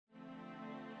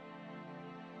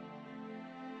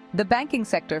The banking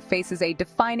sector faces a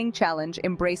defining challenge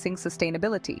embracing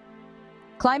sustainability.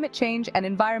 Climate change and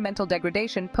environmental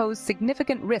degradation pose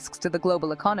significant risks to the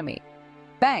global economy.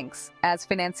 Banks, as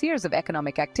financiers of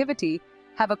economic activity,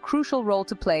 have a crucial role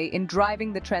to play in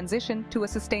driving the transition to a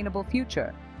sustainable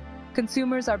future.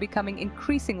 Consumers are becoming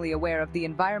increasingly aware of the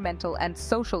environmental and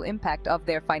social impact of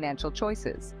their financial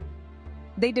choices.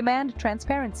 They demand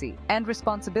transparency and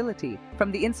responsibility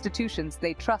from the institutions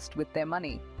they trust with their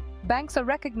money. Banks are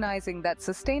recognizing that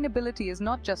sustainability is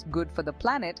not just good for the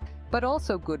planet, but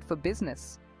also good for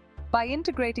business. By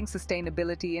integrating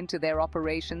sustainability into their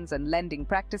operations and lending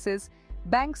practices,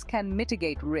 banks can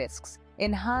mitigate risks,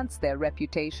 enhance their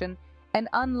reputation, and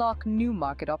unlock new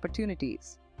market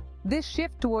opportunities. This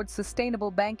shift towards sustainable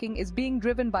banking is being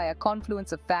driven by a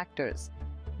confluence of factors.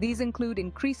 These include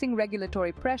increasing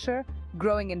regulatory pressure,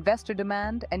 growing investor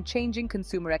demand, and changing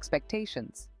consumer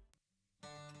expectations.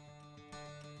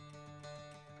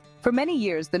 For many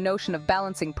years, the notion of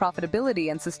balancing profitability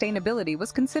and sustainability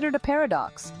was considered a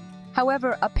paradox.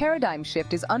 However, a paradigm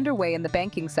shift is underway in the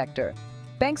banking sector.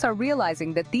 Banks are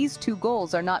realizing that these two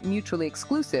goals are not mutually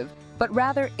exclusive, but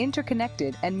rather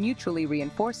interconnected and mutually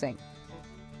reinforcing.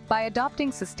 By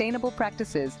adopting sustainable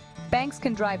practices, banks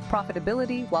can drive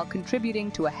profitability while contributing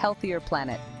to a healthier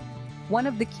planet. One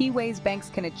of the key ways banks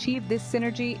can achieve this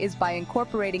synergy is by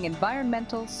incorporating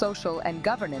environmental, social, and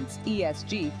governance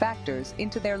 (ESG) factors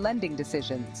into their lending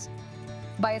decisions.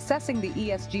 By assessing the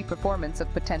ESG performance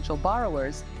of potential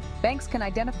borrowers, banks can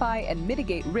identify and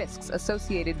mitigate risks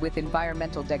associated with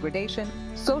environmental degradation,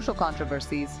 social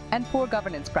controversies, and poor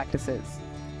governance practices.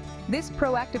 This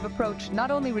proactive approach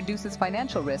not only reduces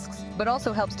financial risks, but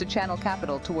also helps to channel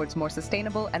capital towards more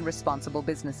sustainable and responsible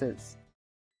businesses.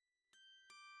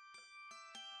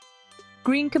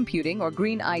 Green computing, or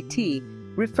green IT,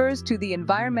 refers to the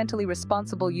environmentally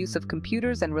responsible use of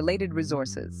computers and related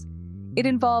resources. It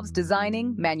involves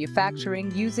designing,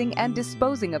 manufacturing, using, and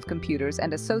disposing of computers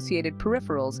and associated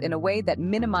peripherals in a way that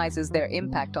minimizes their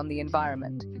impact on the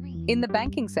environment. In the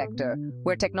banking sector,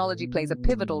 where technology plays a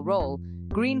pivotal role,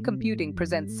 green computing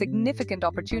presents significant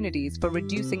opportunities for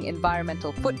reducing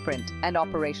environmental footprint and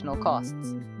operational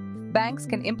costs. Banks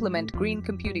can implement green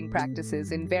computing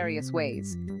practices in various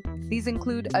ways. These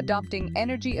include adopting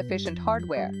energy-efficient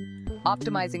hardware,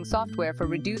 optimizing software for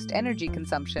reduced energy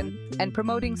consumption, and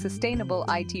promoting sustainable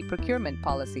IT procurement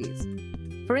policies.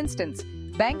 For instance,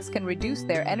 banks can reduce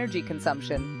their energy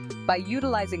consumption by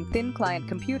utilizing thin client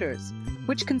computers,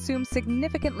 which consume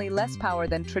significantly less power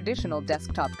than traditional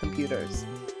desktop computers.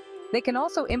 They can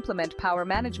also implement power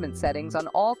management settings on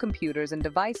all computers and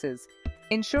devices,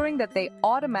 ensuring that they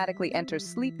automatically enter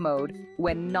sleep mode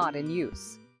when not in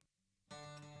use.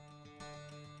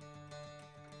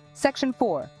 Section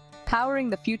 4.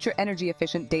 Powering the future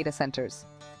energy-efficient data centers.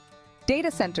 Data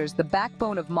centers, the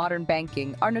backbone of modern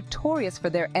banking, are notorious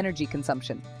for their energy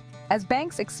consumption. As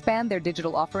banks expand their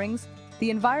digital offerings,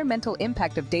 the environmental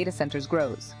impact of data centers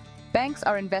grows. Banks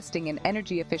are investing in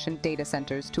energy-efficient data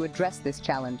centers to address this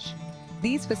challenge.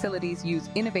 These facilities use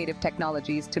innovative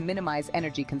technologies to minimize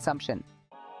energy consumption.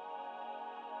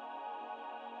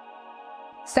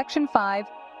 Section 5.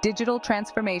 Digital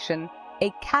transformation,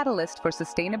 a catalyst for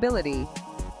sustainability.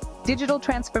 Digital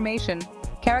transformation,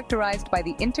 characterized by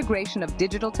the integration of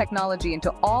digital technology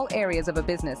into all areas of a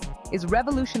business, is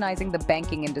revolutionizing the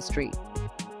banking industry.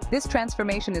 This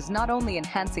transformation is not only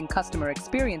enhancing customer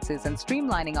experiences and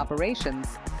streamlining operations,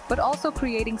 but also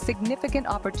creating significant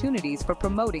opportunities for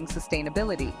promoting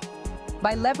sustainability.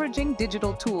 By leveraging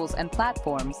digital tools and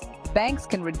platforms, banks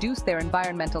can reduce their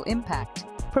environmental impact,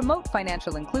 promote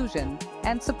financial inclusion,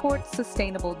 and support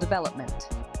sustainable development.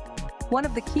 One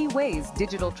of the key ways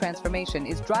digital transformation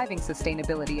is driving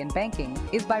sustainability in banking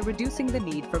is by reducing the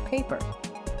need for paper.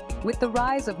 With the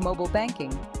rise of mobile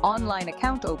banking, online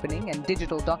account opening, and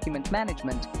digital document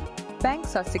management,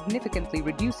 banks are significantly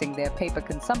reducing their paper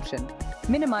consumption,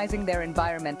 minimizing their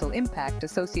environmental impact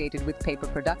associated with paper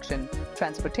production,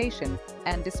 transportation,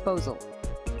 and disposal.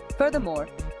 Furthermore,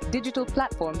 digital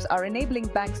platforms are enabling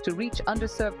banks to reach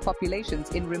underserved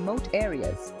populations in remote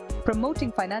areas,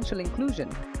 promoting financial inclusion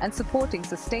and supporting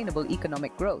sustainable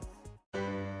economic growth.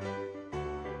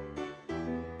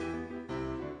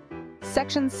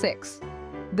 Section 6.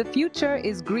 The future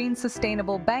is green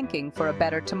sustainable banking for a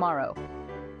better tomorrow.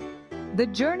 The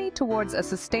journey towards a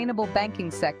sustainable banking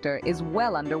sector is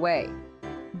well underway.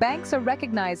 Banks are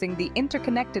recognizing the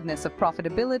interconnectedness of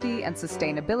profitability and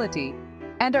sustainability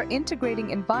and are integrating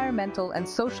environmental and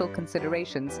social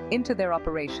considerations into their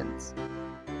operations.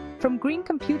 From green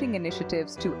computing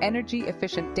initiatives to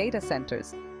energy-efficient data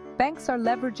centers, banks are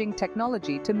leveraging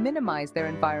technology to minimize their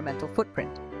environmental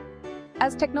footprint.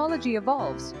 As technology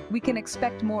evolves, we can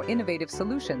expect more innovative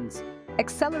solutions,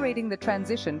 accelerating the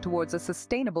transition towards a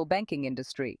sustainable banking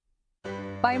industry.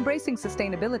 By embracing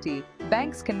sustainability,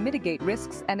 banks can mitigate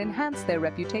risks and enhance their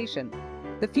reputation.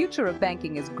 The future of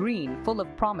banking is green, full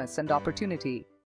of promise and opportunity.